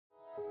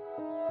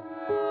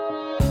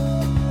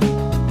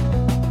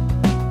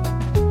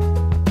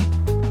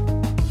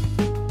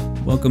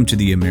Welcome to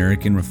the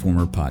American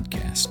Reformer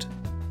Podcast,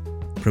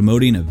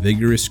 promoting a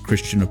vigorous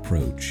Christian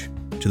approach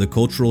to the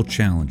cultural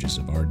challenges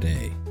of our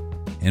day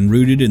and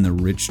rooted in the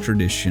rich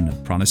tradition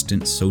of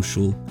Protestant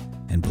social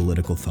and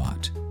political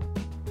thought.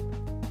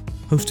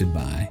 Hosted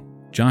by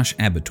Josh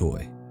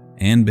Abatoy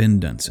and Ben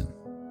Dunson.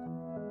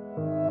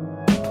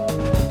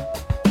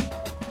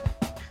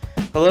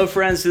 Hello,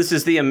 friends. This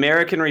is the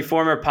American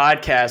Reformer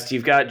Podcast.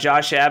 You've got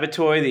Josh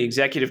Abatoy, the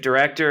executive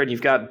director, and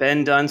you've got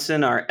Ben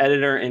Dunson, our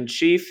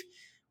editor-in-chief.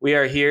 We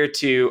are here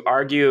to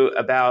argue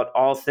about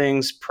all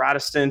things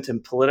Protestant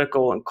and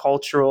political and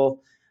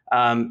cultural.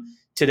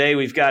 Today,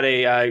 we've got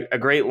a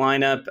great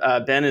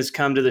lineup. Ben has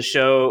come to the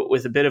show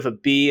with a bit of a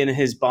bee in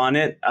his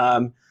bonnet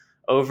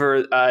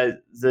over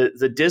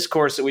the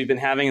discourse that we've been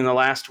having in the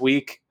last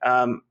week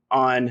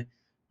on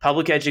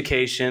public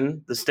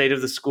education, the state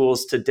of the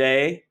schools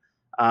today,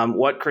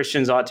 what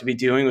Christians ought to be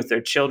doing with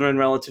their children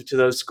relative to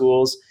those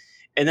schools,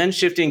 and then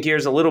shifting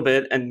gears a little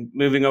bit and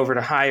moving over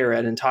to higher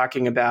ed and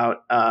talking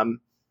about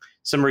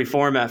some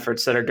reform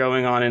efforts that are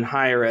going on in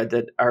higher ed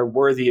that are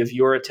worthy of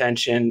your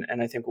attention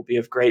and I think will be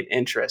of great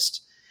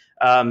interest.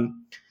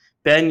 Ben,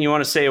 you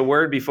want to say a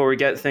word before we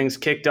get things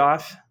kicked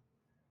off?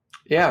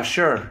 Yeah,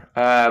 sure.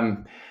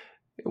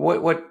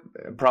 What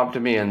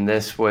prompted me in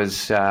this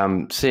was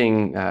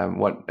seeing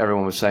what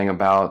everyone was saying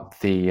about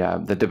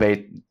the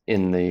debate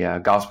in the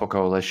Gospel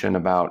Coalition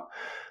about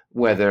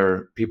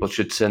whether people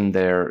should send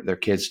their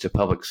kids to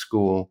public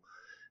school,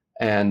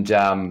 and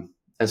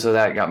so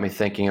that got me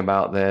thinking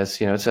about this.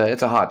 You know, it's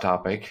a hot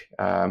topic,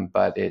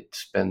 but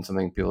it's been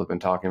something people have been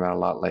talking about a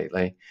lot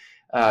lately.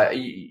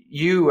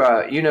 You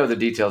know the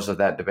details of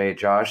that debate,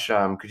 Josh.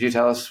 Could you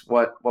tell us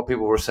what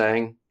people were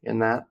saying in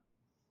that?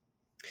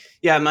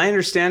 Yeah, my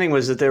understanding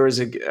was that there was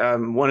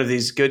one of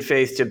these good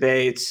faith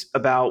debates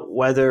about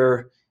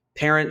whether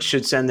parents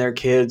should send their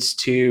kids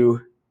to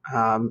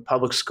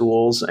public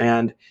schools.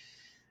 And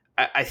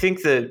I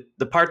think that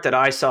the part that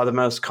I saw the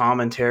most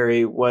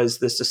commentary was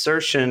this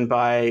assertion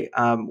by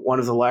one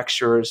of the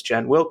lecturers,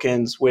 Jen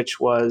Wilkins,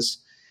 which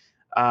was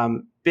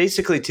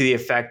basically to the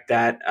effect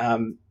that,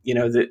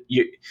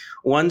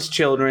 one's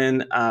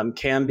children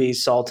can be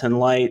salt and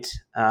light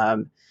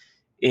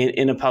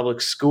in a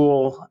public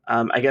school.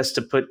 I guess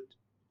to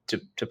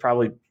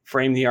probably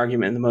frame the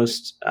argument in the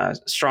most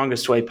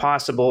strongest way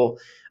possible,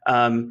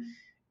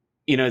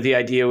 the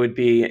idea would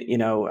be,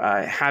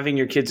 having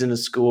your kids in a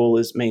school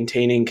is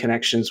maintaining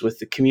connections with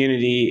the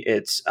community.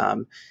 It's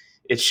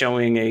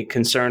showing a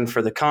concern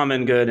for the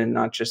common good and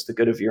not just the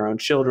good of your own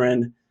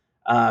children.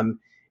 And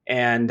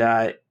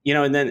then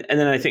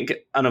I think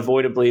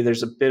unavoidably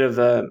there's a bit of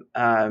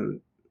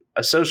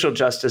a social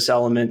justice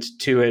element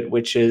to it,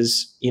 which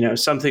is,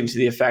 something to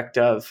the effect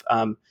of,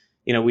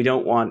 we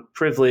don't want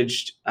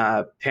privileged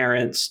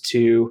parents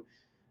to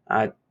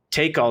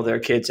take all their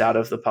kids out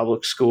of the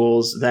public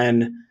schools,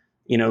 then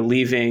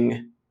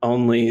leaving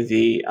only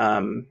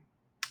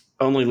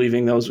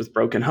those with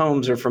broken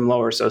homes or from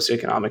lower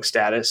socioeconomic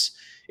status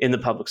in the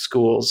public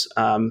schools.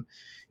 And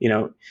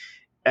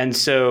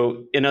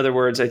so, in other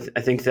words, I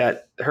think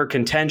that her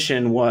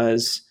contention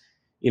was,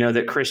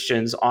 that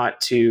Christians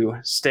ought to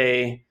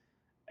stay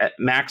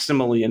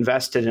maximally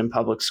invested in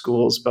public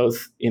schools,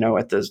 both,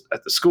 at the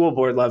school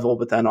board level,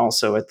 but then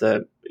also at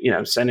the,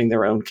 sending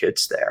their own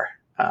kids there.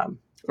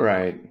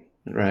 Right.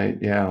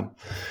 Yeah.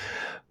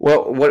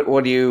 Well,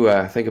 what do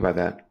you think about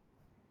that?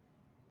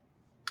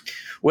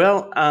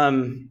 Well,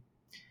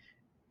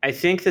 I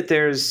think that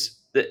there's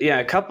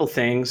a couple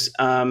things.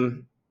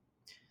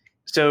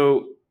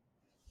 So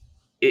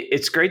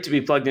it's great to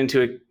be plugged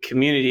into a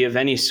community of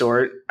any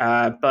sort,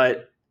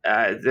 but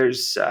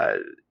there's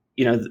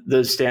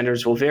those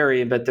standards will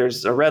vary. But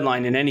there's a red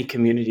line in any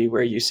community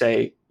where you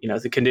say,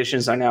 the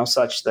conditions are now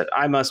such that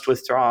I must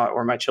withdraw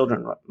or my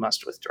children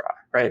must withdraw.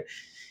 Right.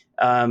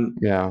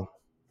 Yeah.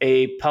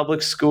 A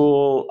public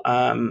school,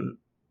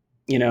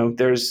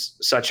 there's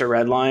such a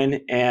red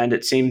line, and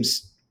it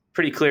seems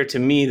pretty clear to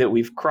me that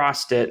we've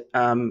crossed it.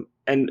 And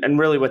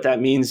really what that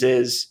means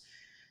is,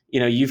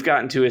 you've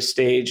gotten to a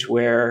stage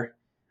where,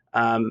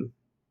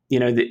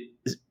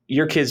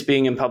 your kids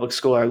being in public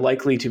school are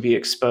likely to be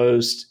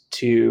exposed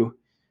to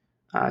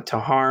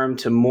harm,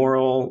 to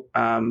moral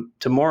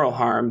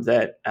harm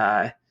that,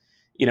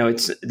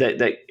 it's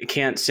that it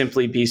can't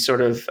simply be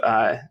sort of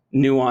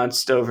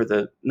nuanced over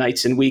the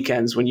nights and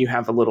weekends when you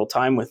have a little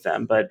time with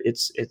them, but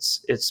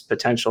it's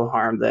potential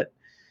harm that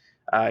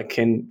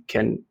can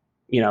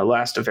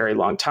last a very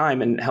long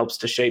time and helps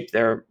to shape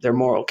their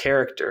moral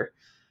character.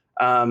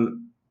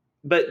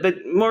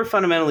 But more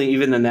fundamentally,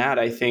 even than that,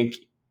 I think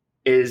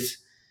is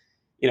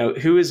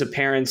who is a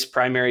parent's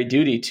primary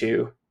duty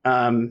to,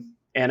 and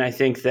I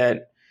think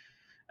that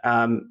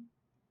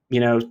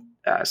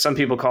some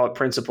people call it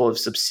principle of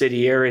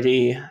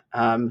subsidiarity.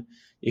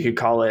 You could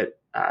call it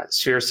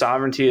sphere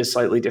sovereignty, a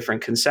slightly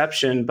different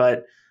conception.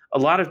 But a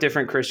lot of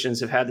different Christians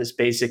have had this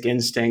basic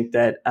instinct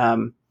that,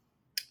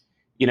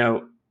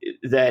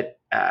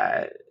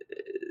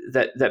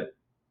 that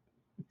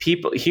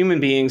human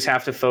beings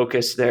have to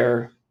focus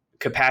their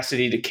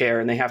capacity to care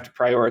and they have to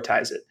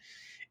prioritize it.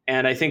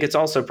 And I think it's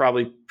also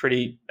probably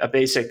a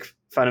basic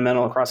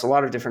fundamental across a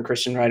lot of different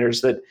Christian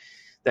writers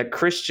that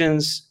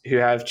Christians who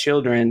have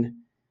children,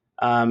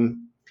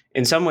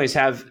 in some ways,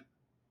 have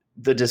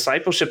the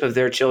discipleship of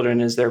their children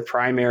as their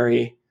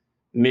primary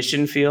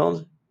mission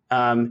field.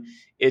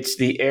 It's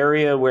the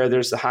area where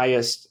there's the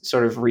highest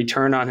sort of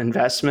return on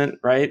investment,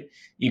 right?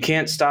 You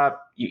can't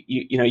stop,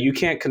 you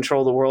can't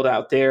control the world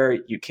out there.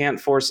 You can't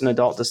force an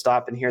adult to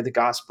stop and hear the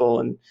gospel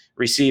and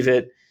receive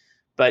it,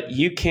 but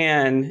you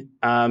can,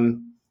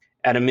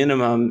 at a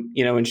minimum,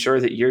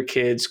 ensure that your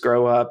kids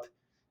grow up,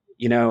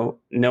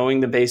 knowing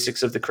the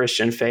basics of the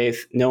Christian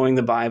faith, knowing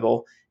the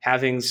Bible,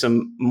 having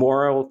some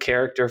moral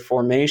character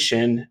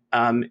formation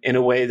in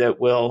a way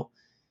that will,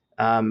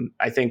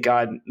 I think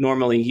God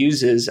normally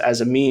uses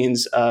as a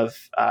means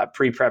of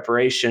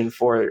pre-preparation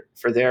for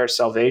their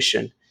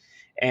salvation.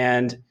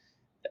 And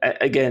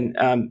again,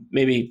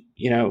 maybe,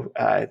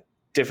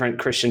 different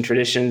Christian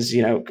traditions,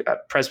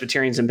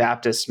 Presbyterians and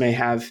Baptists may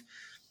have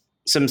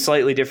some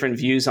slightly different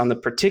views on the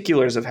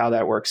particulars of how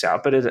that works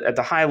out. But at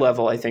the high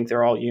level, I think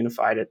they're all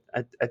unified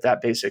at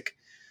that basic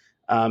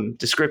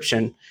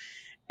description.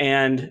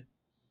 And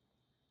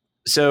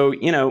so,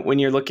 when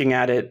you're looking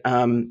at it,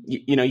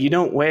 you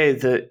don't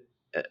weigh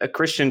a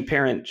Christian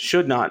parent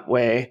should not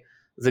weigh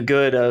the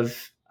good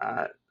of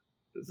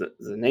the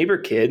neighbor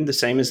kid the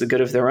same as the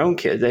good of their own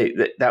kid.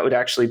 That would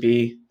actually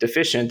be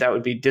deficient. That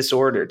would be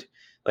disordered.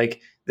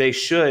 Like, they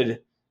should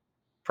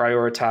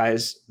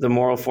prioritize the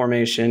moral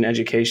formation,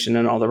 education,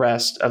 and all the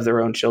rest of their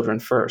own children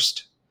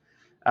first.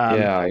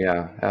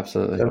 Yeah,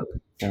 absolutely. So,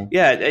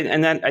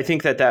 and that, I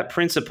think that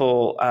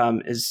principle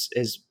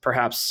is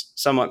perhaps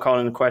somewhat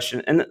called into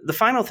question. And the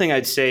final thing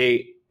I'd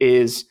say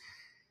is,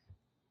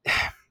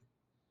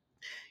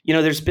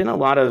 there's been a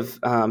lot of,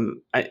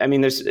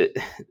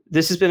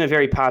 this has been a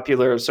very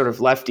popular sort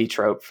of lefty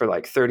trope for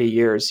like 30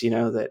 years,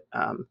 that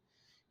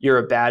you're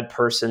a bad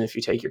person if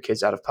you take your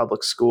kids out of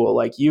public school.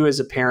 Like, you as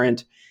a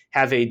parent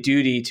have a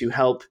duty to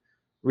help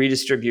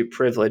redistribute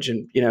privilege.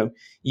 And,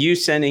 you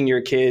sending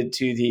your kid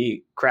to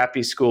the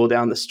crappy school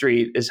down the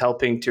street is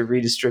helping to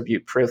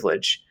redistribute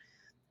privilege.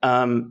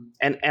 And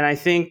I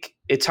think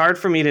it's hard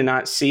for me to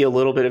not see a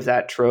little bit of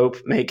that trope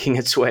making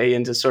its way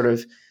into sort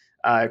of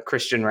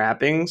Christian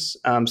wrappings.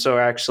 So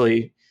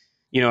actually,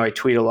 I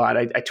tweet a lot.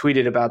 I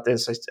tweeted about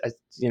this. I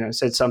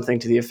said something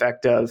to the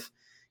effect of,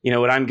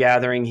 what I'm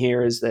gathering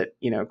here is that,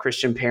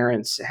 Christian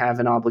parents have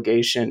an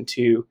obligation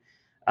to,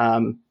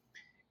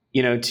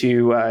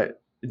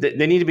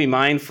 they need to be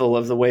mindful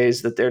of the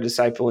ways that they're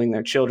discipling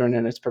their children,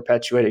 and it's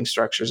perpetuating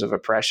structures of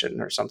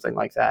oppression or something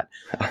like that.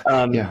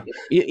 Yeah.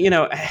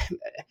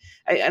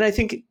 And I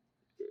think,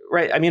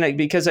 right. I mean,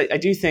 because I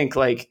do think,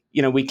 like,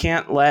 we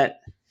can't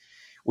let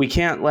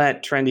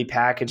trendy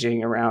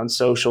packaging around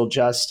social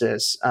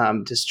justice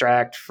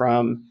distract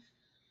from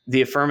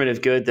the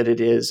affirmative good that it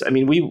is. I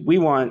mean, we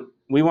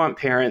want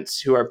parents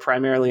who are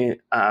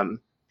primarily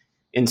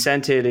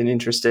incented and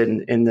interested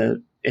in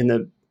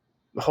the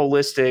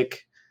holistic,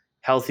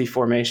 healthy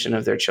formation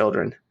of their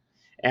children.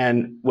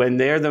 And when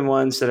they're the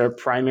ones that are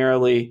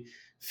primarily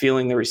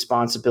feeling the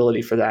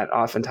responsibility for that,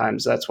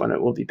 oftentimes that's when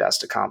it will be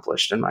best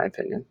accomplished, in my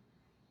opinion.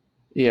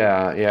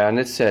 Yeah. And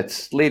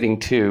it's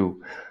leading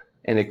to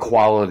an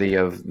equality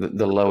of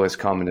the lowest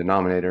common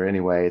denominator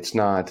anyway. It's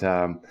not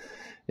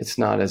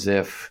as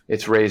if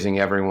it's raising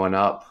everyone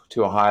up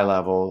to a high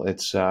level.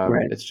 It's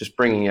Right. It's just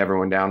bringing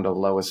everyone down to the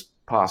lowest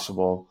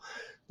possible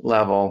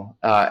level.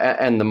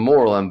 And the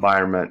moral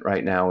environment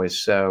right now is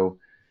so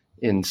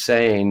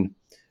insane.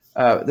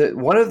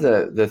 One of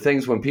the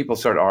things when people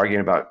start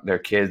arguing about their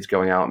kids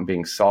going out and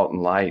being salt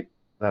and light,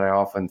 that I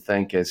often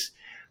think is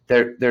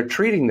they're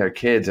treating their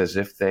kids as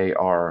if they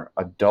are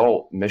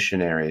adult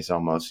missionaries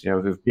almost,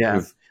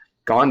 who've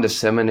gone to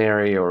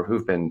seminary or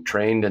who've been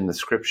trained in the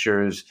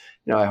scriptures.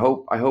 I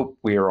hope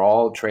we are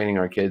all training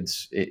our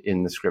kids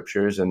in the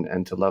scriptures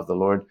and to love the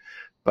Lord,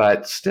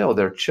 but still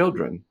they're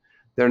children.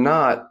 They're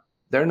not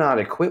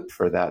equipped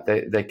for that.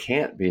 They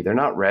can't be. They're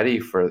not ready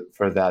for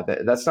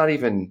that. That's not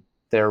even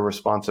their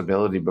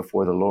responsibility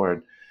before the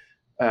Lord,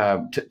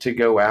 to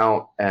go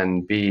out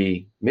and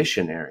be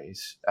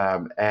missionaries.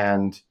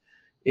 And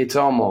it's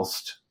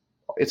almost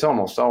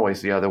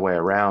always the other way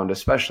around,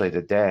 especially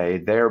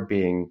today. They're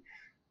being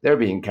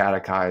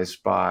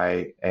catechized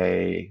by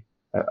a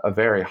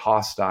very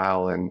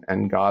hostile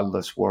and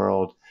godless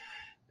world.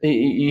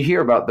 You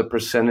hear about the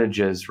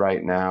percentages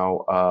right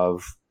now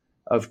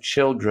of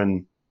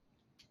children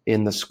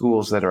in the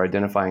schools that are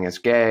identifying as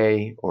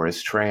gay or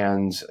as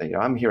trans.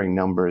 I'm hearing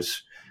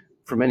numbers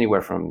from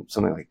anywhere from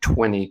something like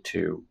 20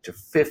 to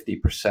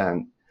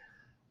 50%.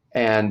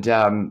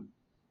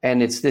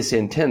 And it's this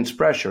intense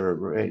pressure.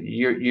 Right?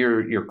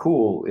 You're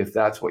cool if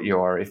that's what you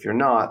are. If you're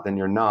not, then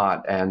you're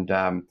not. And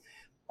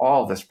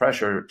all this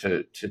pressure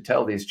to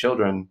tell these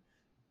children,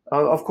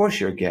 oh, of course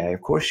you're gay,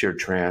 of course you're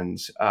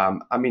trans.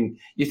 I mean,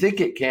 you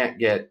think it can't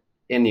get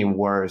any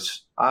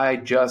worse. I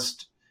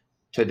just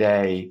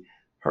today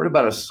heard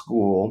about a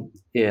school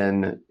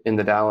in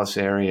the Dallas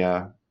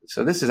area.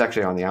 So this is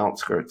actually on the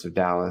outskirts of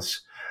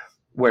Dallas,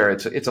 where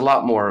it's a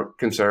lot more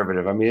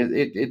conservative. I mean,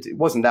 it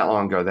wasn't that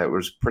long ago that it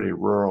was pretty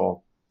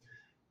rural,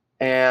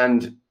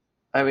 and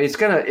I mean, it's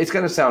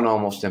gonna sound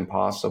almost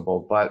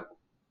impossible, but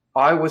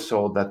I was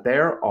told that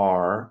there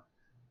are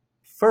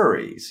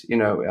furries.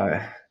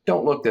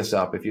 Don't look this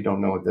up if you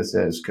don't know what this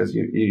is, because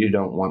you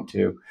don't want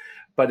to.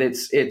 But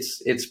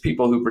it's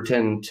people who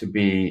pretend to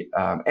be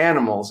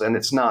animals, and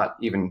it's not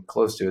even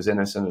close to as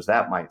innocent as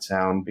that might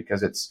sound,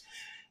 because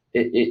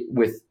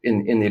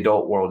in the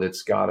adult world,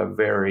 it's got a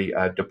very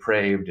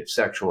depraved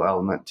sexual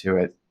element to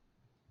it.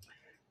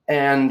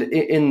 And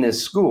in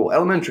this school,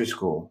 elementary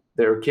school,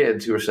 there are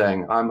kids who are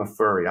saying, "I'm a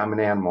furry, I'm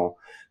an animal."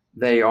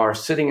 They are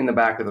sitting in the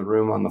back of the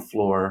room on the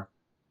floor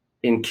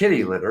in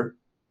kitty litter,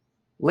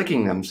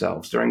 licking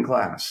themselves during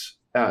class,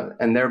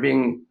 and they're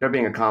being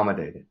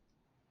accommodated.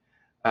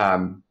 I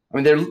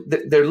mean,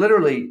 they're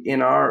literally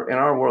in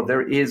our world.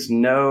 There is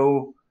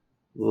no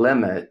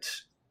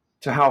limit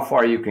to how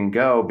far you can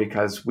go,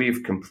 because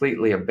we've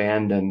completely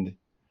abandoned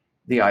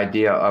the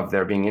idea of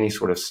there being any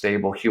sort of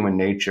stable human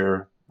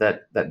nature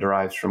that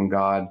derives from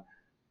God.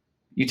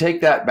 You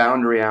take that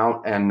boundary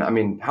out, and I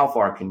mean, how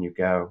far can you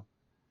go?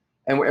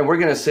 And we're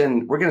going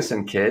to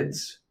send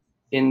kids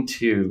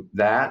into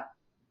that,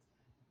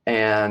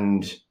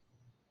 and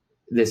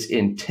this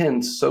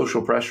intense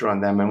social pressure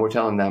on them, and we're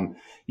telling them,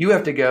 you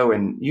have to go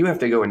and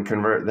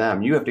convert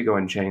them, you have to go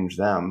and change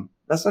them.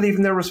 That's not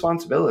even their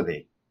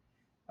responsibility.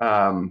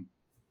 Are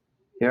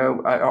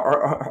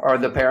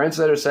the parents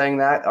that are saying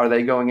that, are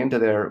they going into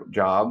their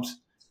jobs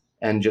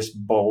and just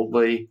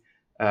boldly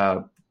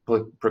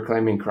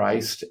proclaiming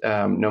Christ,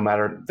 no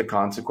matter the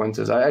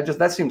consequences?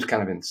 That seems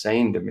kind of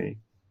insane to me.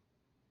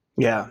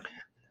 Yeah.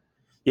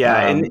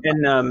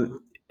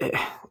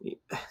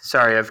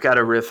 Sorry, I've got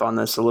to riff on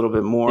this a little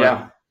bit more.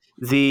 Yeah.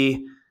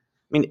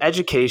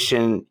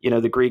 Education,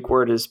 the Greek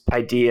word is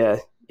paideia,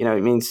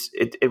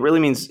 it really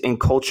means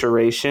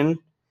enculturation.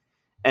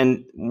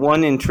 And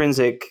one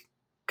intrinsic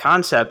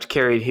concept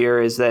carried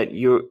here is that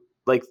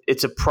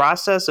it's a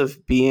process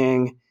of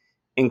being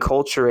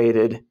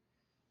enculturated,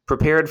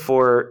 prepared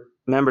for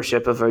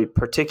membership of a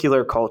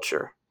particular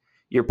culture.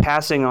 You're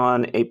passing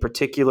on a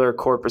particular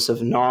corpus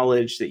of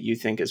knowledge that you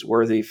think is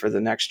worthy for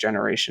the next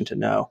generation to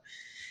know.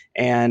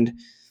 And,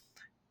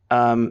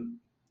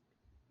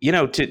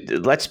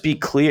 let's be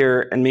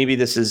clear, and maybe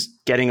this is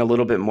getting a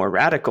little bit more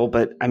radical,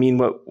 but I mean,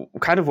 what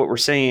we're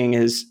saying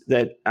is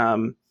that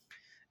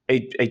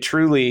a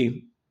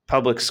truly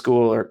public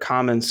school or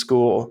common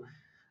school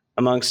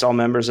amongst all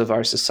members of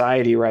our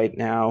society right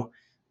now,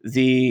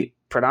 the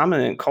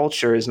predominant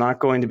culture is not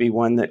going to be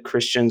one that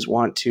Christians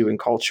want to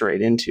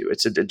enculturate into.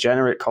 It's a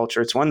degenerate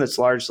culture. It's one that's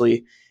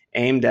largely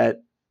aimed at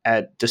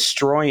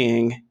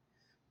destroying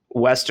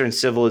Western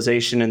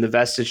civilization and the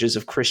vestiges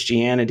of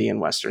Christianity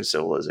in Western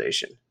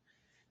civilization.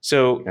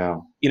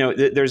 So,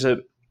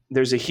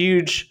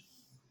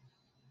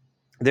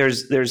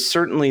 there's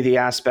certainly the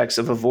aspects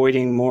of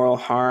avoiding moral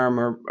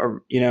harm,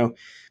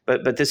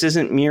 but this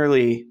isn't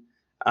merely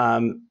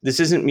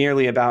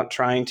about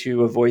trying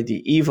to avoid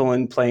the evil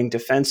and playing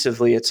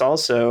defensively. It's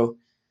also,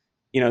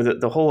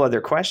 the whole other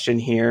question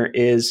here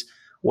is,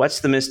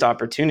 what's the missed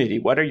opportunity?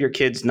 What are your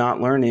kids not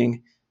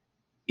learning?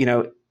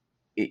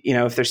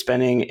 If they're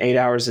spending 8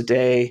 hours a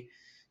day,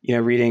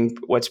 reading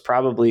what's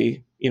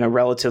probably,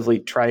 relatively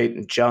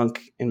trite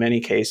junk in many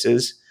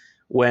cases,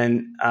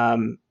 when,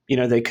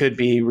 they could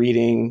be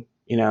reading,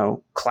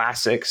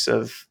 classics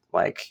of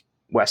like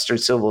Western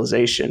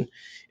civilization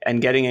and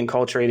getting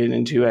enculturated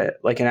into an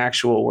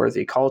actual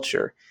worthy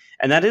culture.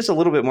 And that is a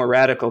little bit more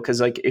radical,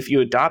 because if you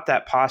adopt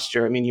that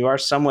posture, you are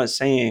somewhat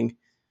saying,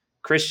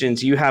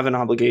 Christians, you have an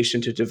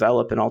obligation to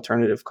develop an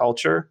alternative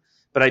culture.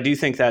 But I do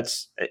think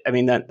that's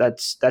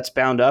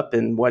bound up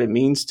in what it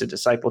means to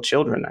disciple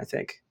children, I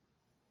think.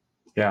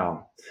 Yeah.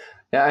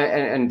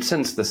 And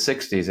since the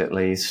 60s, at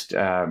least,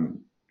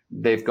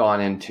 they've gone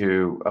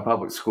into a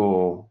public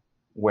school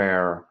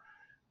where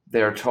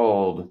they're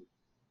told,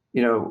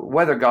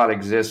 whether God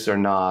exists or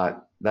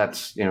not,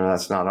 that's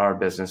not our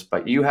business,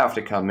 but you have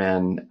to come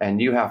in and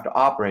you have to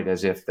operate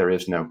as if there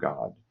is no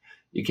God.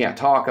 You can't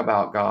talk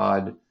about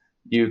God.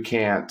 You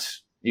can't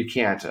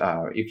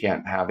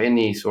have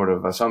any sort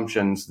of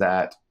assumptions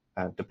that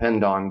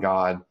depend on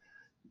God.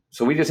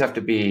 So we just have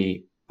to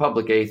be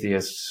public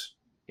atheists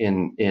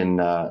in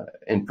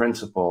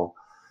principle,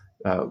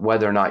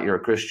 whether or not you're a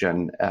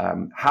Christian.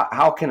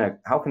 How can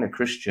a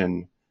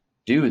Christian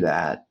do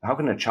that? How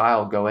can a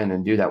child go in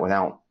and do that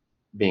without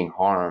being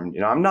harmed?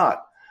 I'm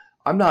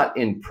not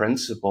in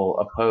principle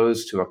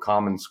opposed to a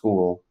common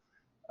school.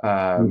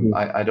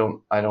 I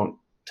don't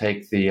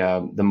take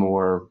the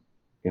more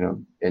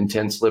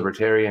intense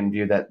libertarian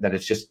view that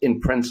it's just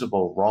in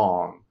principle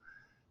wrong.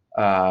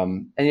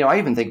 And I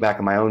even think back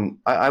in my own.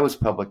 I was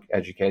public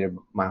educated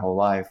my whole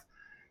life.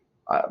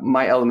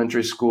 My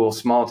elementary school,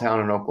 small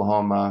town in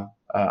Oklahoma.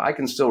 I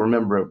can still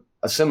remember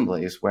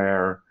assemblies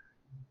where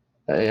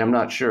I'm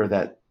not sure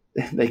that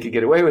they could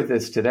get away with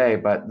this today,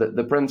 but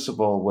the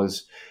principal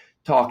was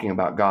talking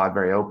about God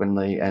very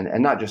openly,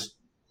 and not just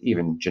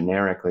even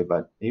generically,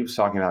 but he was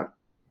talking about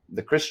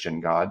the Christian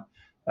God,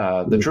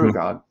 the true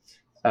God.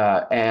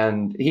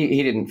 And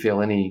he didn't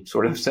feel any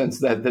sort of sense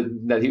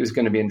that he was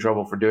going to be in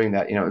trouble for doing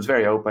that. It was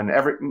very open.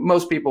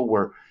 Most people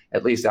were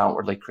at least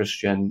outwardly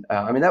Christian.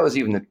 I mean, that was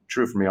even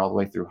true for me all the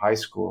way through high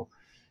school.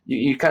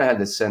 You kind of had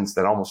this sense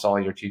that almost all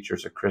your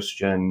teachers are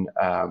Christian,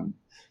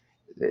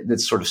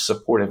 that's sort of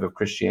supportive of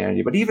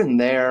Christianity. But even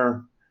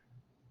there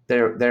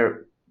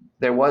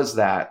was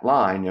that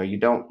line.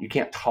 You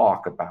can't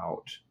talk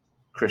about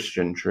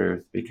Christian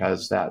truth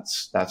because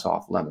that's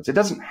off limits. It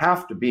doesn't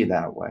have to be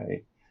that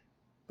way,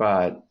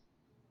 but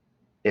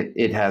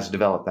it has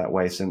developed that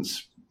way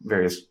since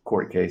various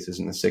court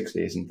cases in the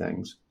 60s and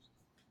things.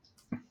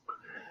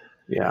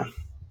 Yeah.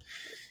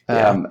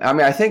 I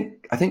mean, I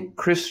think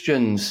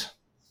Christians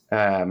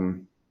at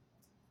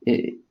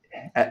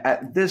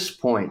this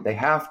point they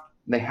have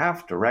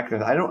to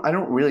recognize. I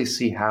don't really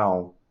see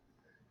how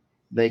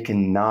they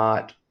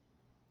cannot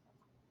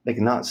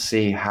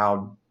see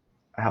how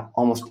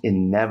almost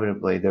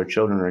inevitably their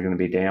children are going to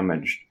be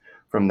damaged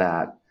from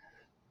that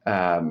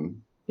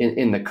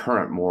in the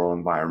current moral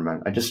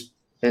environment.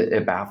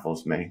 It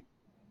baffles me.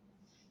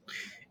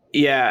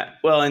 Yeah,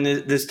 well, and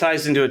this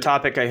ties into a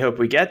topic I hope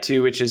we get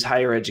to, which is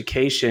higher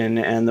education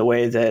and the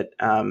way that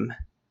I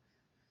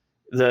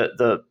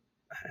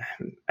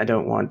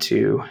don't want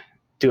to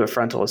do a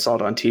frontal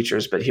assault on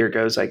teachers, but here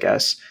goes, I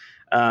guess.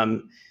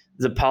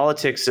 The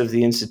politics of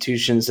the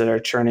institutions that are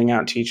churning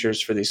out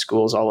teachers for these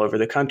schools all over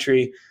the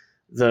country,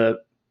 the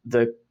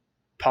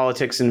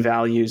politics and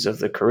values of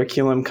the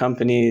curriculum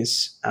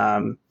companies,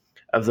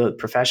 of the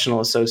professional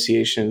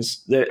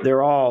associations,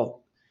 they're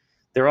all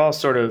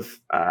sort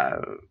of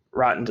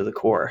rotten to the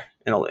core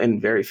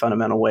in very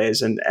fundamental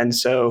ways, and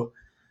so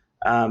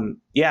I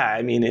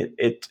mean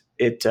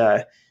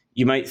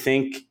you might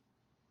think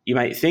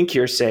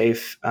you're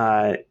safe,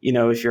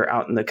 if you're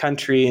out in the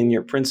country and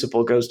your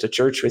principal goes to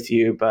church with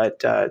you, but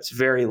it's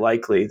very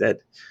likely that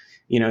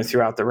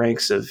throughout the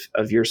ranks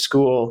of your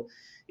school,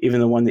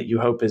 even the one that you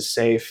hope is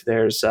safe,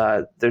 there's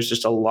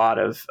just a lot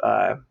of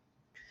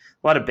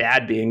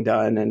bad being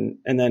done,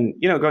 and then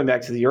going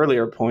back to the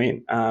earlier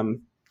point.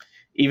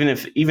 Even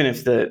if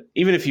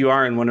you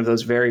are in one of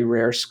those very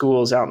rare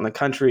schools out in the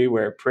country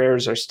where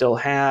prayers are still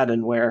had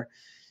and where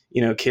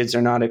kids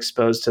are not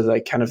exposed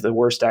to kind of the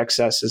worst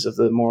excesses of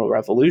the moral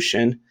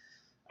revolution,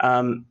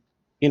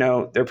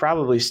 they're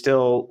probably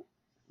still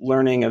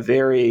learning a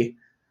very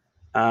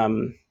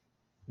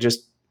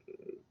just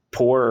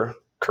poor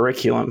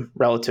curriculum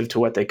relative to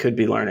what they could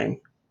be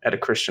learning at a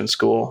Christian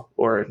school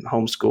or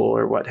homeschool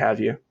or what have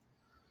you.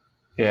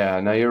 Yeah,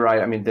 no, you're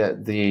right. I mean,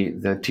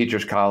 the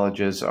teachers'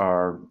 colleges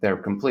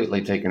they're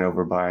completely taken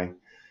over by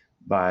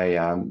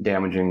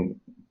damaging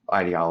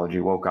ideology,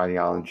 woke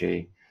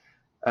ideology.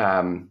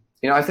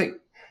 I think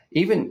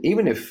even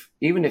if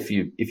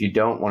you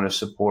don't want to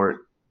support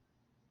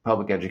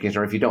public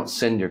education, or if you don't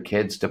send your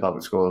kids to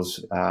public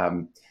schools,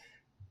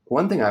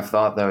 one thing I've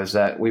thought though is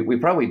that we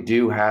probably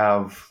do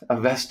have a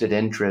vested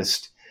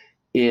interest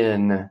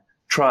in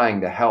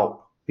trying to help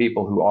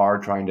people who are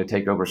trying to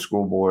take over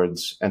school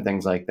boards and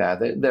things like that.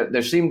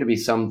 There seem to be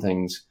some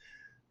things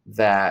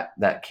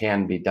that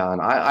can be done.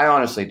 I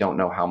honestly don't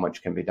know how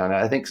much can be done.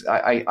 I think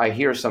I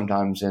hear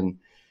sometimes in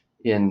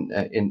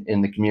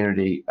the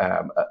community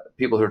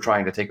people who are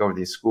trying to take over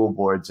these school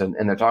boards, and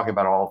they're talking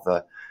about all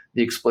of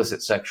the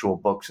explicit sexual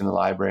books in the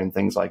library and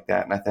things like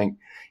that. And I think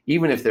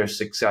even if they're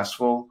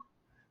successful,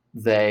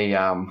 they're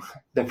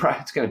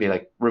probably, it's going to be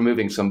like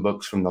removing some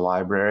books from the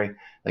library.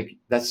 Like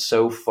that's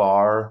so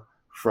far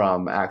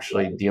from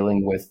actually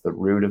dealing with the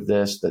root of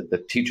this,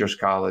 the teachers'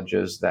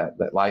 colleges that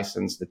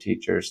license the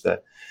teachers,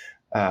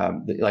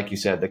 like you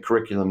said, the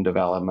curriculum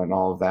development,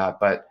 all of that.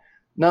 But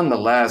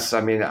nonetheless,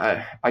 I mean,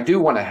 I do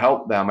want to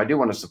help them. I do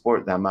want to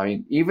support them. I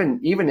mean,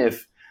 even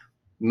if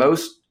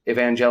most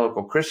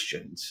evangelical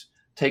Christians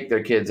take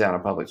their kids out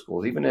of public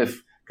schools, even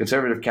if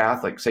conservative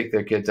Catholics take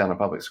their kids out of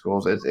public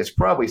schools, it's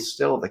probably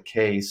still the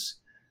case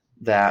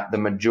that the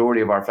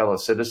majority of our fellow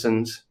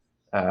citizens,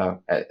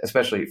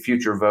 especially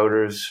future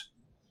voters,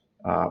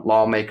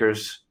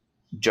 lawmakers,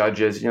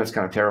 judges, it's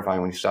kind of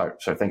terrifying when you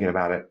start thinking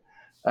about it.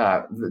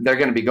 They're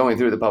going to be going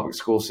through the public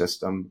school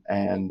system,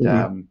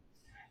 and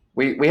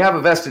we have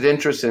a vested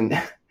interest in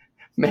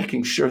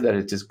making sure that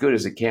it's as good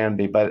as it can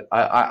be. But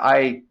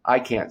I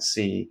can't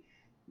see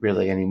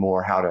really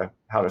anymore how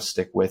to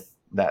stick with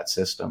that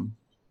system.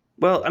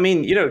 Well, I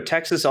mean,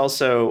 Texas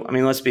also, I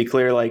mean, let's be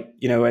clear,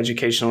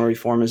 educational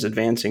reform is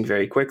advancing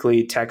very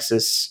quickly.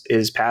 Texas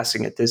is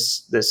passing it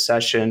this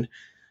session.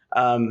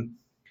 I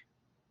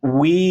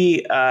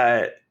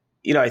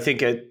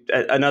think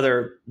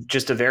another,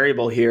 just a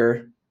variable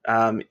here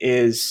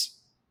is,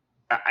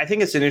 I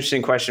think it's an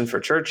interesting question for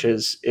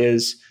churches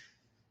is,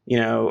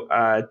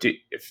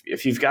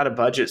 if you've got a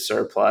budget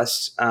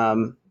surplus,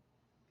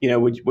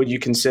 would you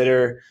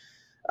consider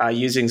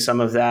using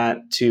some of that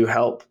to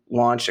help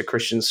launch a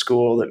Christian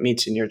school that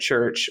meets in your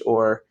church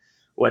or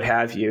what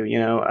have you?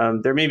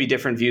 There may be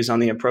different views on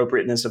the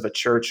appropriateness of a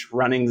church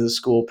running the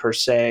school per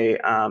se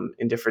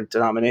in different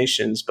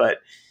denominations, but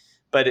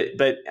but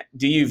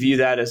do you view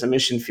that as a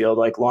mission field,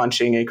 like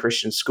launching a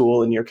Christian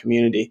school in your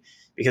community?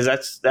 Because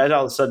that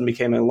all of a sudden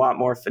became a lot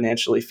more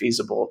financially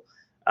feasible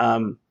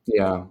in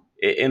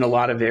a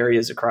lot of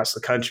areas across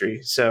the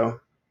country. So.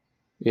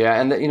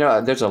 Yeah, and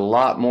there's a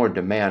lot more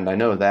demand. I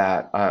know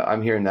that.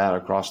 I'm hearing that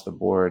across the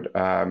board.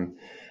 And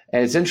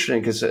it's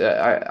interesting because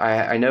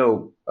I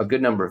know a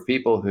good number of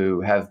people who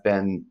have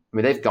been. I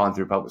mean, they've gone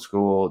through public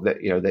school.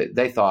 That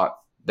they thought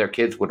their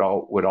kids would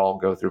all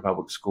go through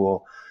public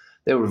school.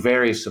 They were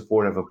very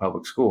supportive of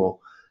public school,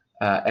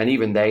 and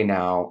even they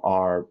now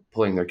are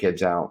pulling their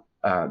kids out.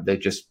 They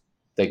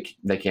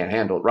can't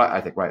handle it. Right,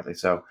 I think rightly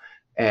so.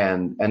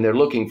 And they're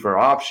looking for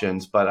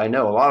options, but I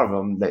know a lot of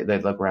them, they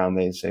look around,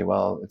 they say,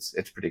 well, it's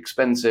pretty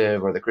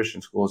expensive, or the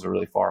Christian schools are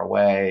really far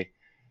away.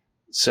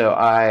 So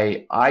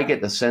I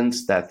get the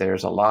sense that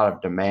there's a lot of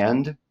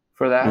demand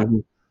for that,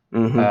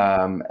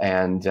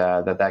 and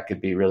that could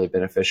be really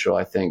beneficial.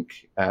 I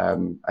think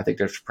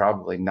there's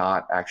probably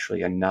not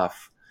actually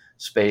enough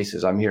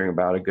spaces. I'm hearing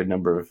about a good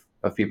number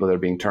of people that are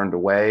being turned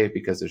away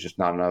because there's just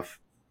not enough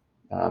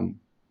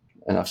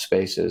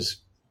spaces.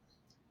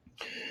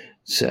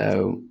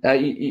 So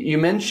you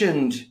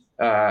mentioned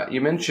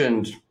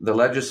the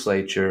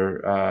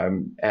legislature,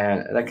 and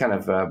that kind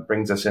of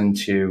brings us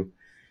into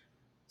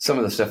some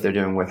of the stuff they're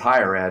doing with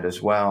higher ed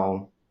as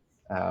well.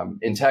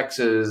 In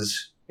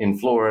Texas, in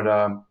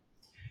Florida,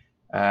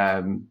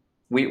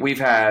 we've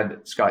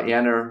had Scott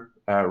Yenner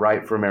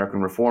write for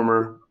American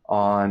Reformer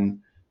on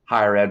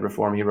higher ed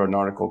reform. He wrote an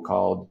article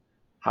called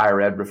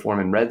 "Higher Ed Reform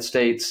in Red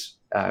States."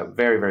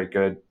 Very, very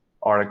good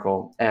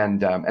article,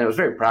 and it was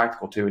very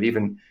practical too. It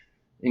even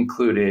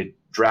included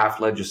draft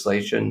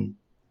legislation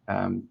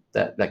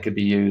that could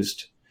be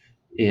used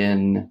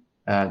in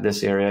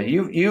this area.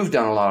 You've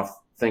done a lot of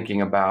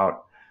thinking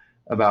about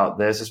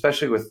this,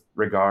 especially with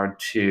regard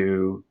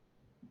to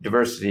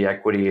diversity,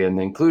 equity, and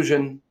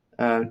inclusion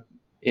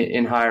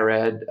in higher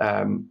ed.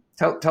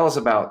 Tell us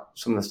about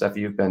some of the stuff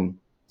you've been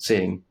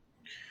seeing.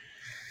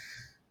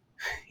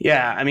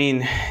 Yeah, I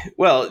mean,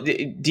 well,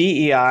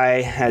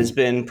 DEI has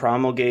been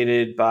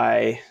promulgated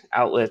by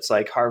outlets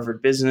like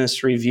Harvard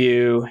Business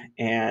Review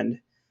and,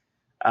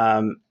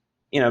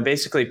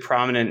 basically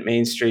prominent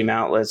mainstream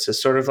outlets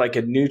as sort of like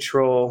a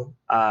neutral,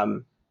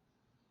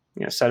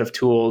 set of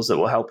tools that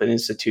will help an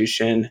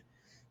institution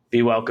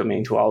be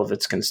welcoming to all of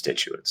its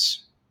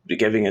constituents,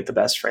 giving it the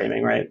best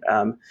framing, right?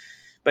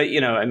 But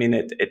I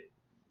mean,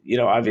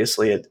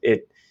 obviously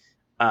it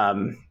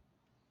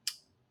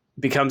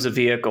becomes a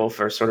vehicle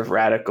for sort of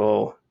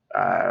radical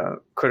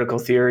critical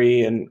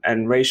theory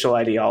and racial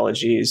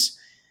ideologies.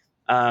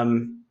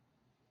 From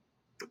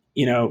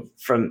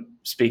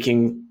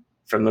speaking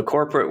from the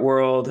corporate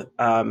world,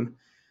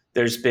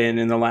 there's been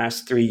in the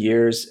last 3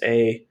 years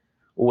a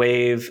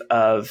wave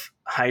of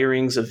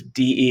hirings of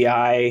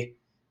DEI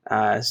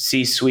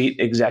C-suite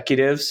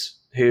executives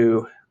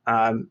who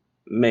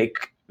make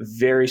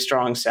very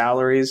strong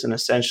salaries, and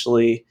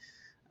essentially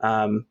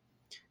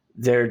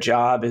their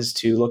job is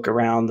to look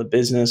around the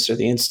business or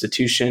the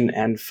institution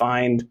and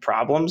find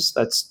problems.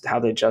 That's how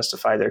they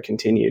justify their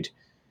continued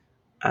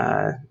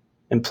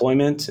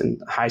employment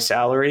and high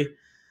salary.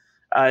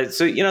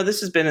 So this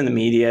has been in the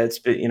media. It's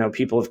been,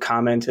 people have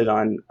commented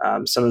on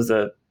some of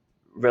the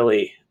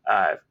really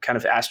kind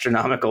of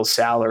astronomical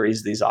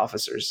salaries these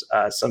officers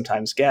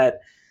sometimes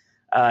get.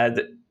 And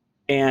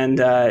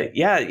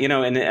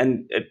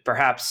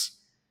perhaps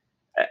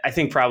I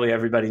think probably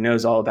everybody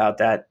knows all about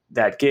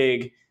that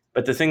gig.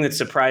 But the thing that's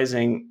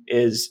surprising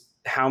is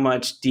how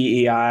much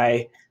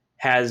DEI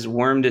has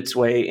wormed its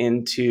way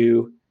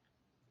into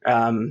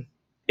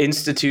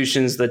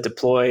institutions that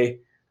deploy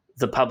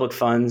the public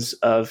funds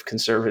of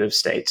conservative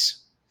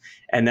states,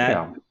 and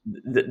that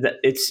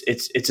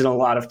it's in a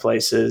lot of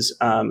places.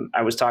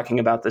 I was talking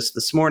about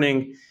this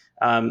morning.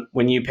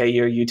 When you pay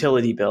your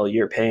utility bill,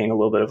 you're paying a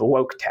little bit of a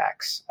woke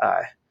tax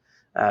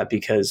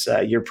because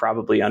you're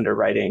probably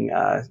underwriting,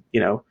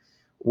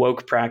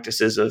 woke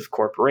practices of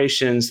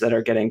corporations that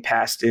are getting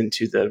passed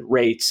into the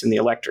rates and the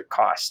electric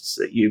costs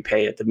that you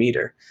pay at the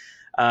meter.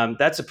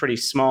 That's a pretty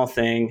small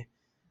thing,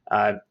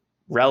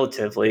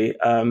 relatively.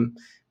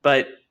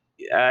 But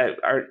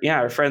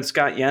our friend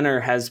Scott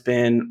Yenner has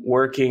been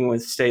working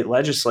with state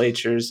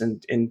legislatures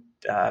in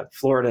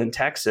Florida and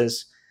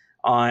Texas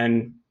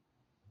on,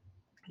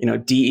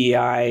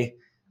 DEI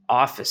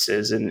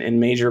offices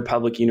in major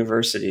public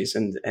universities,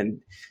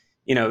 and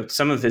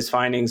some of his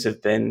findings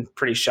have been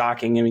pretty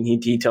shocking. I mean, he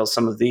details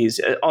some of these.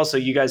 Also,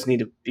 you guys need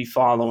to be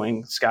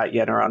following Scott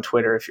Yenner on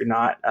Twitter if you're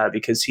not,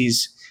 because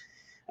he's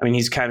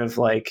kind of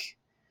like,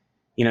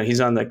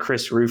 he's on the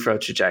Chris Rufo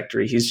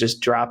trajectory. He's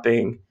just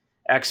dropping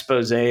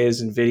exposés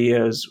and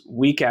videos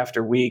week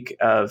after week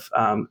of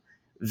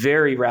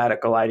very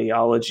radical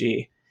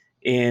ideology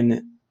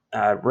in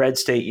red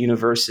state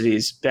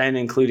universities, Ben,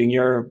 including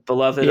your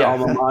beloved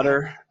alma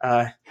mater.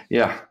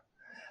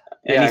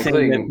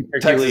 Anything that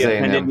particularly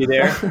offended you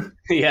there?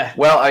 Yeah.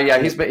 Well,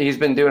 he's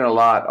been doing a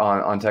lot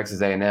on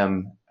Texas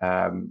A&M,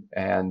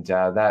 and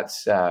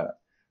that's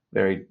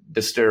very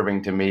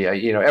disturbing to me.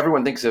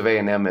 Everyone thinks of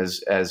A&M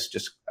as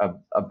just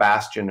a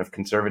bastion of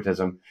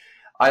conservatism.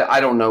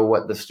 I don't know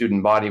what the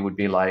student body would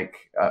be like,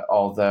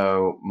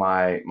 although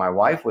my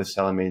wife was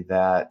telling me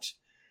that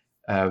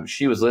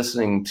she was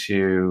listening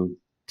to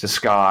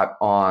Scott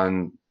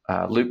on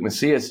Luke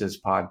Macias's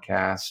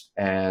podcast,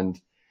 and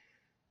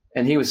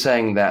he was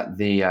saying that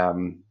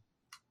the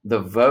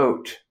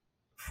vote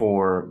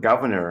for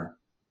governor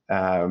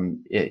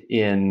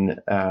in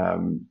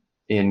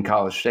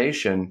College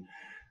Station,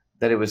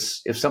 that it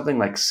was something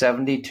like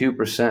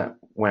 72%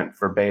 went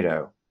for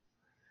Beto.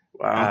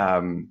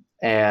 Wow.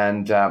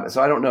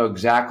 So I don't know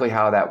exactly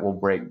how that will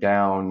break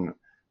down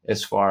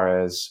as far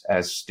as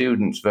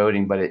students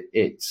voting, but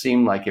it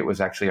seemed like it was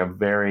actually a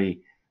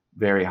very,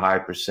 very high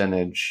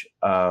percentage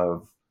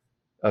of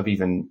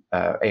even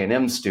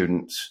A&M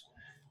students.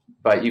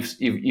 But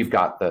you've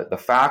got the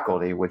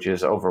faculty, which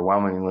is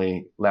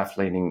overwhelmingly left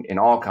leaning in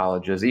all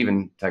colleges,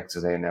 even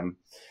Texas A&M,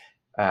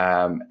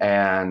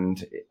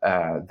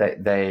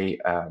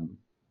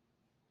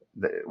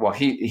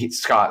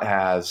 Scott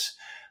has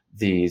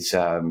these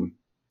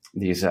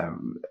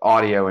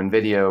audio and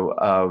video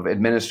of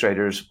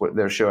administrators.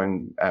 They're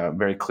showing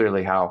very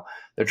clearly how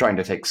they're trying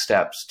to take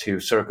steps to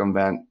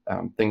circumvent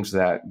things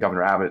that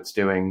Governor Abbott's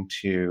doing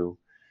to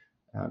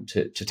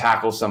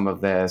tackle some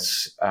of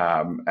this.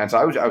 And so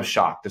I was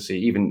shocked to see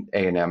even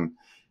A&M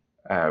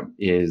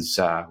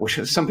which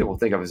some people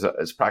think of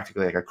as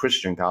practically like a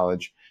Christian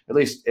college. At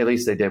least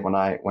they did when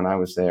I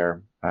was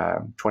there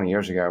 20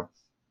 years ago.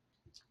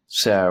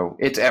 So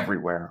it's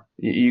everywhere.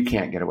 You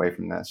can't get away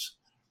from this.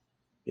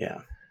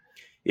 Yeah.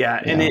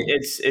 And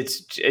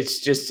it's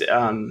just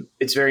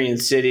it's very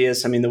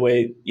insidious. I mean, the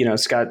way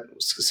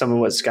some of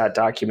what Scott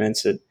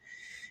documents at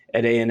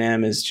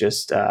A&M is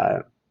just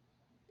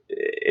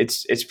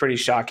it's pretty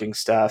shocking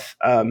stuff.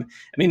 I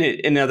mean,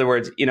 in other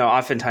words,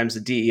 oftentimes the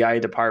DEI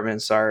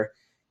departments are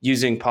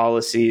using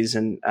policies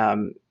and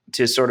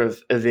to sort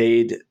of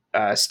evade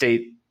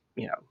state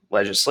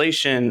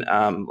legislation,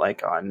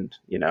 like on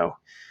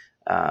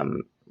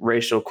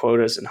racial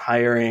quotas and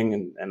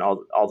hiring and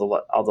all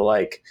the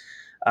like.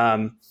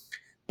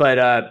 But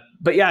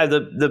yeah,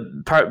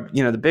 the part,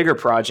 the bigger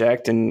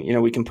project, and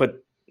we can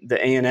put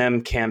the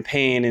A&M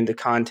campaign into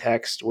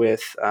context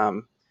with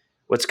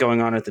what's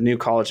going on at the new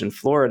college in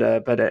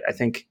Florida. But I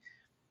think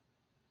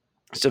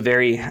it's a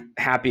very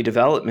happy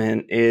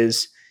development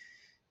is,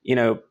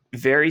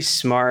 very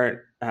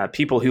smart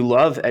people who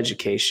love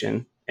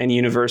education and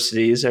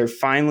universities are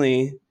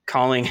finally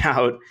calling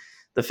out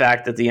the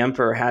fact that the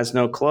emperor has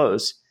no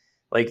clothes.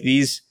 Like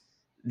these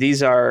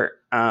are,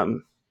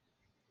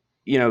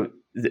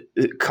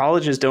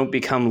 colleges don't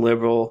become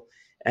liberal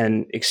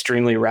and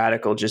extremely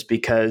radical just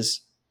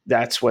because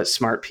that's what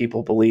smart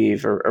people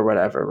believe or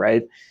whatever,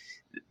 right?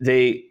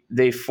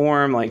 They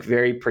form like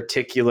very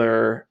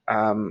particular,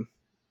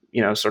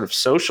 sort of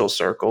social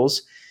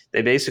circles.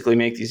 They basically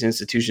make these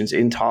institutions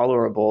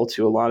intolerable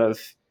to a lot of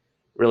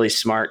really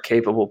smart,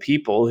 capable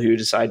people who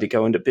decide to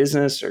go into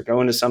business or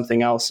go into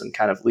something else and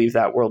kind of leave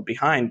that world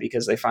behind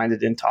because they find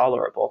it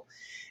intolerable.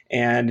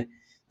 And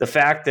the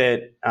fact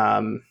that,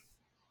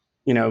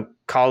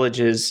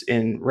 colleges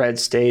in red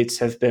states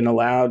have been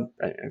allowed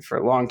for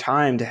a long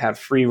time to have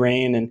free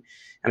reign and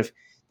kind of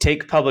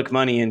take public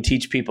money and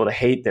teach people to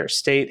hate their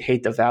state,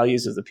 hate the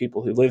values of the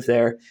people who live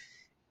there.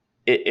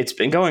 It's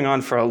been going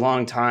on for a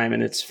long time,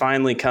 and it's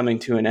finally coming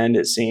to an end,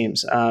 it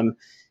seems.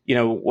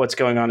 What's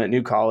going on at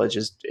New College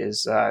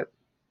is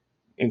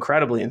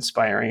incredibly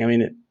inspiring. I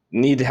mean, it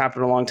needed to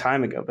happen a long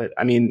time ago, but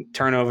I mean,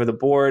 turn over the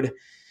board,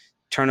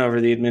 turn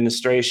over the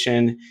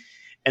administration,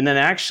 and then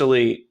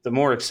actually the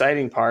more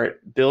exciting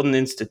part, build an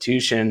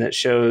institution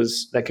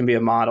that can be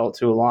a model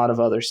to a lot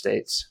of other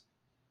states.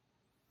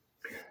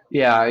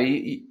 Yeah,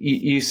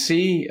 you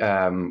see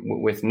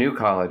with New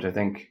College, I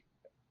think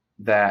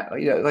that,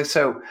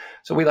 so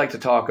we like to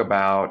talk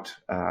about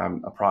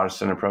a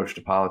Protestant approach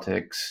to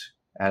politics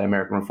at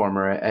American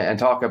Reformer and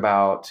talk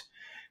about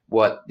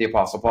what the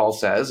Apostle Paul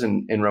says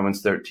in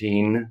Romans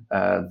 13,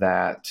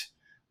 that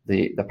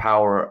the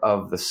power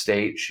of the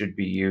state should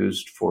be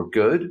used for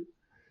good.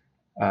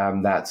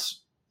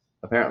 That's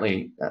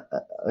apparently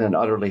an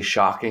utterly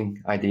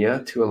shocking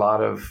idea to a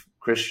lot of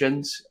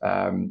Christians,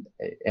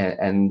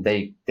 and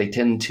they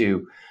tend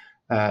to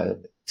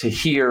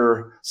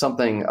hear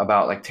something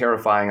about like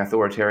terrifying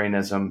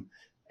authoritarianism,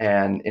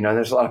 and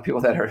there's a lot of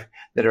people that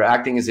are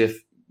acting as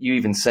if you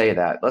even say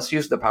that. Let's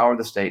use the power of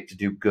the state to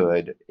do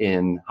good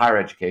in higher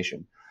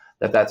education.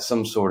 That's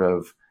some sort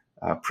of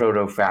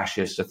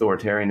proto-fascist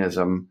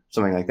authoritarianism,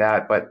 something like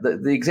that. But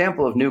the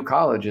example of New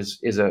College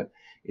is a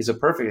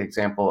perfect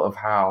example of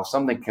how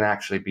something can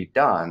actually be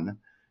done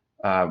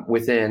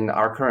within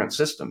our current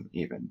system.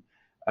 Even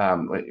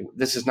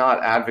this is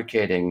not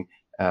advocating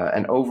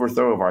an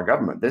overthrow of our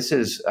government. This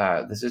is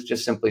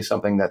just simply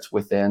something that's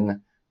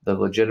within the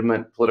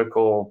legitimate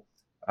political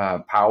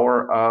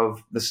power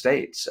of the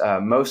states.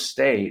 Most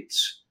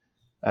states,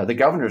 the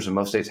governors of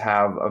most states,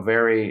 have a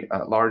very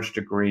large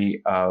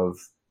degree of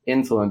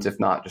influence, if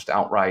not just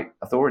outright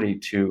authority,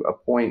 to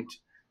appoint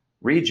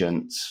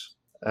regents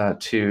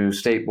to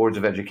state boards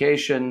of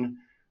education,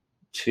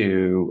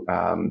 to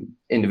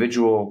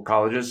individual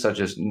colleges such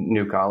as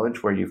New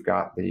College, where you've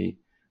got the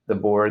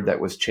board that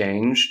was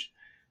changed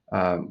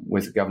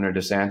with Governor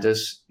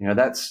DeSantis.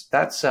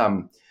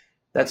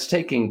 That's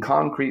taking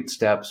concrete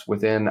steps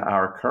within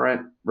our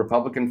current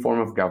Republican form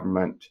of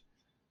government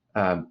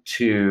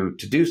to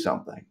do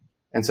something,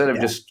 instead of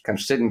just kind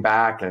of sitting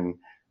back and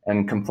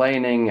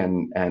complaining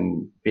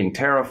and being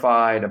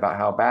terrified about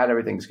how bad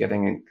everything's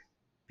getting. And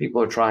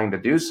people are trying to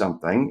do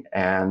something,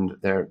 and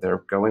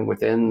they're going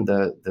within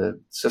the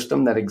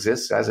system that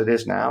exists as it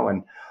is now.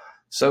 And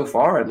so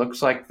far, it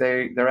looks like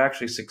they're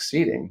actually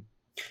succeeding.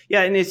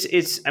 Yeah, and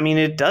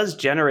it does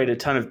generate a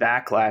ton of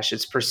backlash.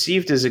 It's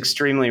perceived as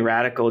extremely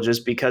radical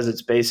just because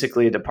it's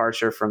basically a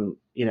departure from,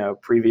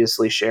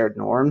 previously shared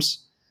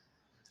norms,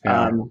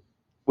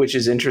 which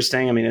is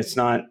interesting. I mean, it's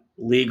not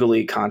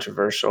legally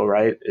controversial,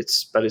 right?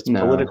 It's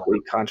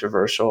politically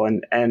controversial,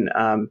 and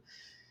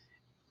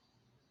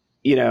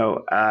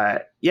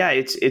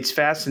it's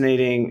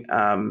fascinating.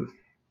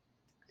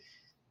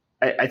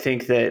 I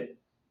think that,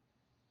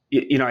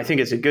 I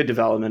think it's a good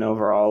development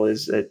overall,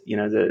 is that,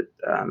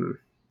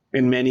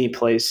 in many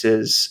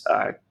places,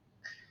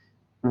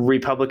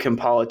 Republican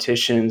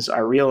politicians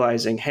are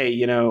realizing, hey,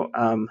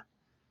 the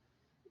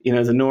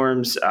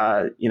norms,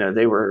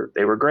 they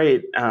were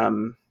great.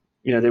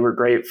 They were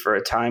great for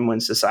a time when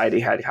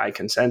society had high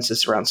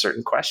consensus around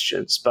certain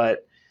questions,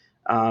 but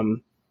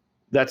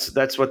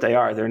that's what they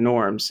are. They're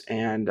norms,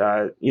 and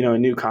a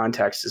new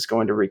context is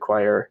going to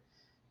require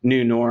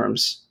new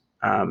norms.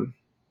 For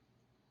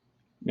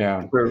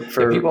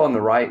people on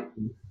the right.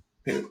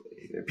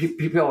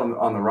 People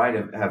on the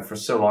right have for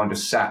so long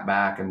just sat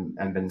back and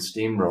been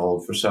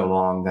steamrolled for so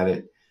long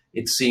that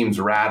it seems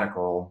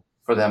radical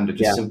for them to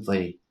just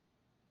simply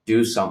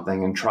do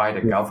something and try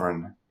to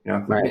govern.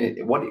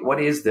 Right.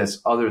 What is this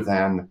other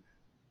than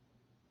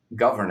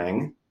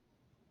governing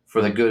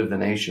for the good of the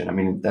nation? I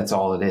mean, that's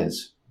all it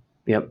is.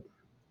 Yep.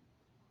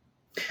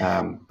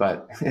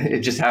 But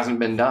it just hasn't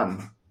been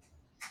done.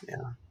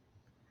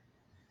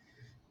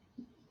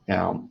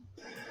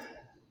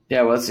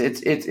 Yeah, well,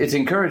 it's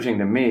encouraging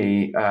to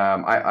me.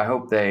 I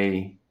hope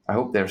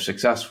they're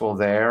successful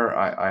there.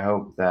 I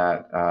hope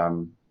that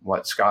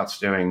what Scott's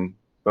doing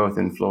both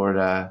in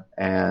Florida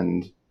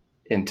and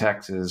in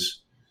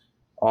Texas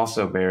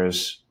also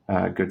bears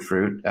good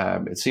fruit.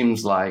 It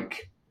seems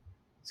like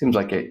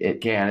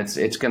it can.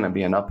 It's going to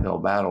be an uphill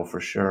battle for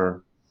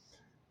sure,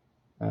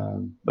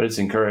 but it's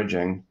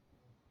encouraging.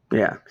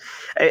 Yeah,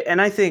 and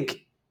I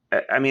think,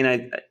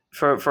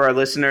 for our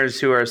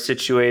listeners who are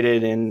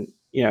situated in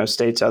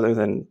states other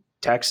than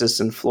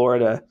Texas and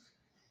Florida,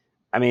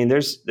 I mean,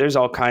 there's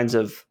all kinds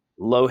of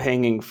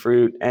low-hanging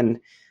fruit, and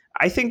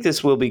I think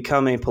this will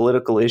become a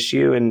political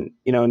issue, and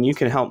you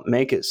can help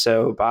make it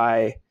so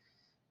by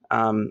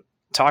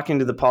talking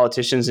to the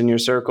politicians in your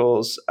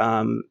circles,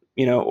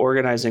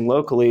 organizing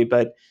locally.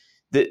 But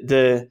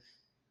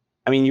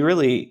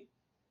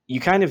you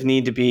kind of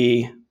need to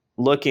be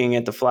looking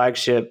at the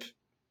flagship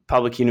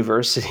public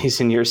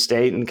universities in your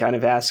state and kind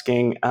of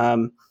asking,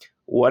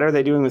 what are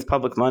they doing with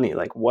public money?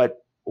 Like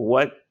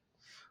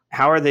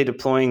how are they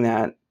deploying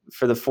that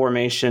for the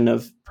formation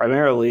of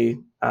primarily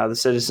the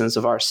citizens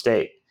of our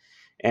state?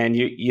 And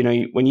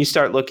when you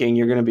start looking,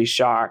 you're going to be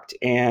shocked.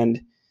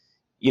 And,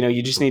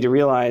 you just need to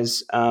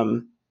realize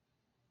all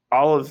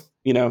of,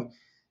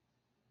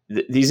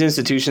 these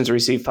institutions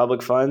receive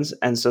public funds.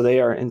 And so they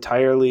are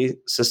entirely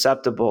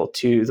susceptible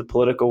to the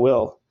political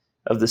will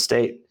of the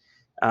state.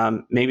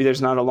 Maybe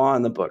there's not a law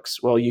in the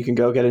books. Well, you can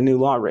go get a new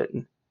law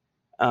written.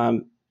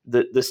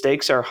 The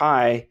stakes are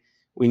high.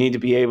 We need to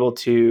be able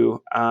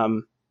to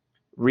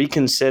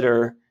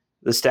reconsider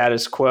the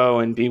status quo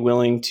and be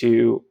willing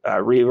to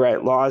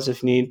rewrite laws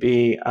if need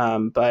be.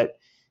 But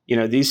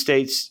these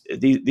states,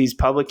 these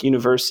public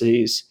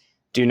universities,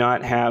 do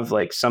not have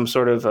like some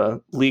sort of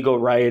a legal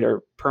right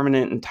or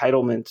permanent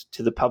entitlement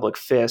to the public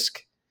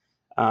fisc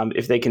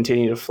if they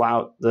continue to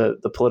flout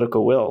the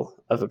political will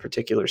of a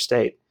particular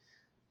state.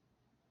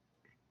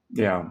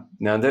 Yeah.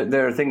 Now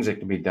there are things that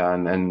can be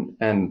done,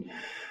 and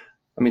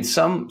I mean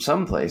some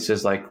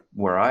places like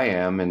where I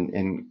am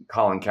in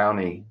Collin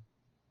County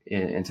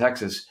in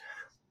Texas,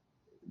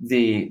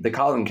 the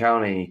Collin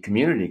County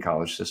community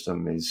college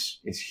system is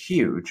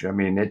huge. I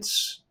mean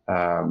it's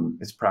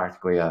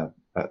practically a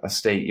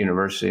state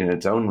university in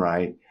its own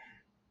right,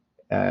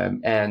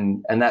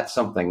 and that's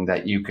something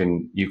that you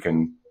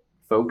can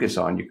focus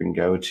on. You can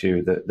go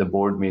to the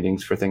board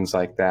meetings for things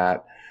like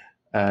that.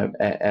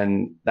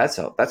 And that's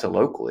a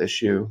local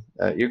issue.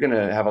 You're going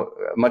to have a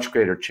much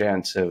greater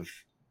chance of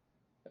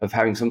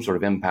having some sort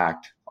of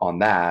impact on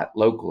that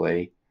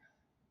locally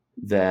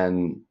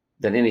than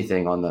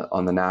anything on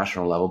the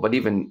national level. But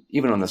even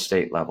on the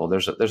state level,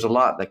 there's a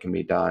lot that can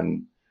be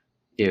done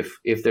if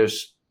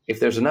there's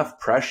enough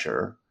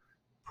pressure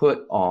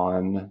put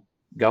on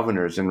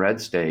governors in red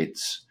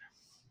states.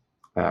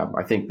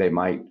 I think they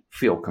might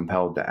feel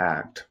compelled to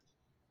act.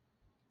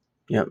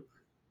 Yep.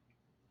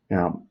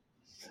 Yeah.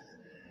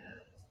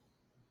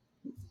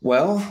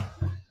 Well,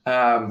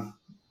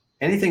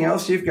 Anything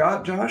else you've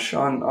got, Josh,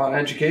 on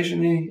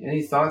education?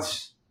 Any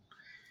thoughts?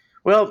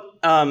 Well,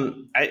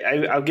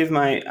 I'll give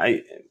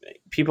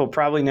people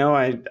probably know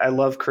I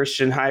love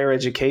Christian higher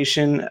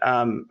education.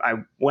 I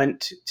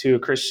went to a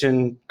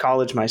Christian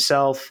college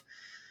myself.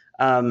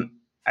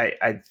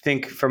 I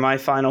think for my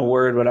final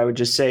word, what I would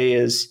just say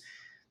is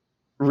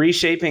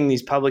reshaping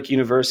these public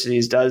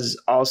universities does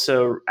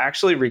also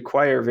actually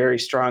require very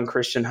strong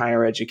Christian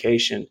higher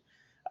education,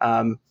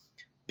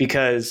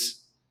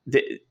 because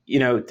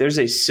there's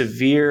a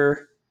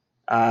severe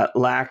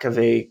lack of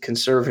a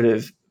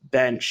conservative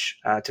bench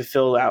to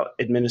fill out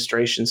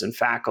administrations and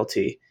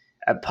faculty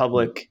at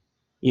public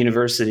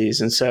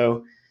universities. And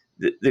so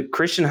the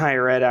Christian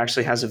higher ed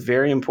actually has a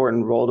very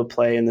important role to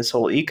play in this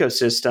whole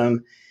ecosystem,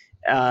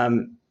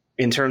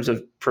 in terms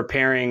of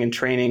preparing and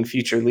training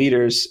future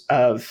leaders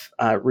of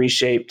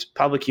reshaped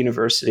public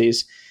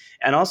universities.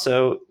 And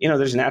also,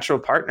 there's natural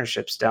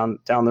partnerships down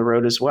the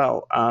road as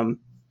well. A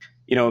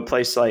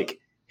place like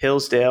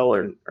Hillsdale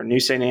or New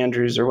St.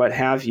 Andrews or what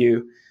have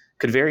you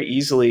could very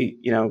easily,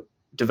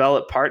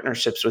 develop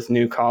partnerships with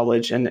New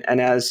College. And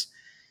as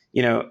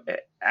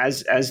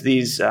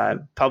these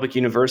public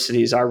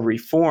universities are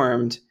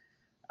reformed,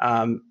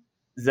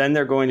 then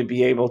they're going to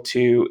be able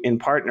to, in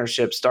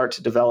partnership, start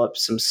to develop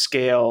some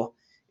scale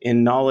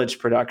in knowledge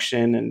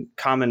production and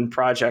common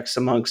projects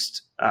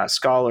amongst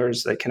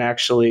scholars that can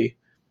actually,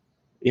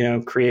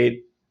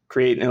 create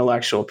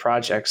intellectual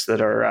projects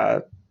that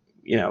are,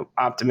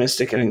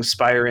 optimistic and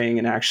inspiring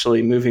and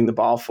actually moving the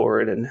ball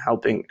forward and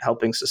helping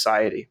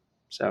society.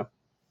 So.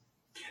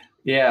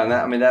 Yeah,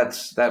 and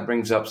that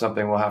brings up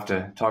something we'll have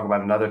to talk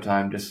about another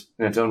time, just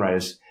in its own right,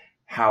 is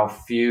how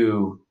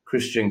few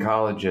Christian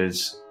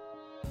colleges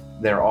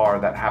there are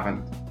that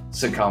haven't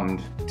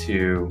succumbed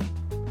to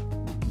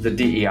the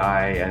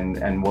DEI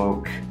and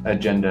woke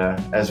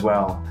agenda as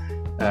well.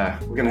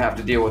 We're going to have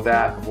to deal with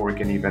that before we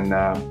can even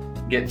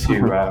get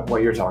to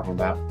what you're talking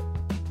about.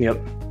 Yep.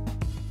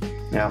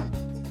 Yeah.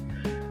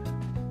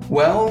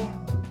 Well,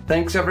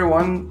 thanks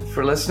everyone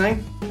for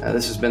listening.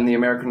 This has been the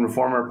American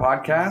Reformer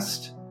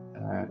Podcast,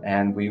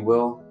 and we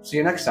will see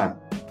you next time.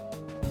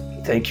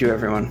 Thank you,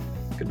 everyone.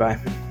 Goodbye.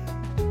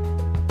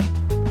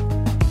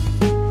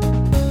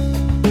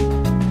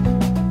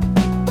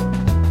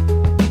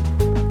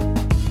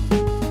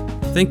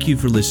 Thank you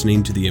for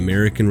listening to the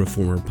American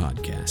Reformer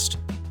Podcast.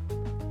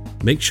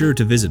 Make sure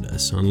to visit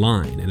us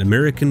online at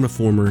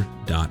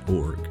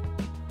AmericanReformer.org.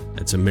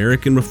 That's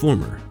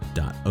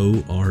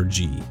AmericanReformer.org.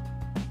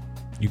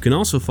 You can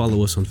also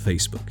follow us on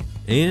Facebook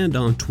and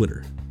on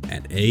Twitter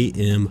at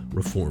AM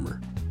Reformer.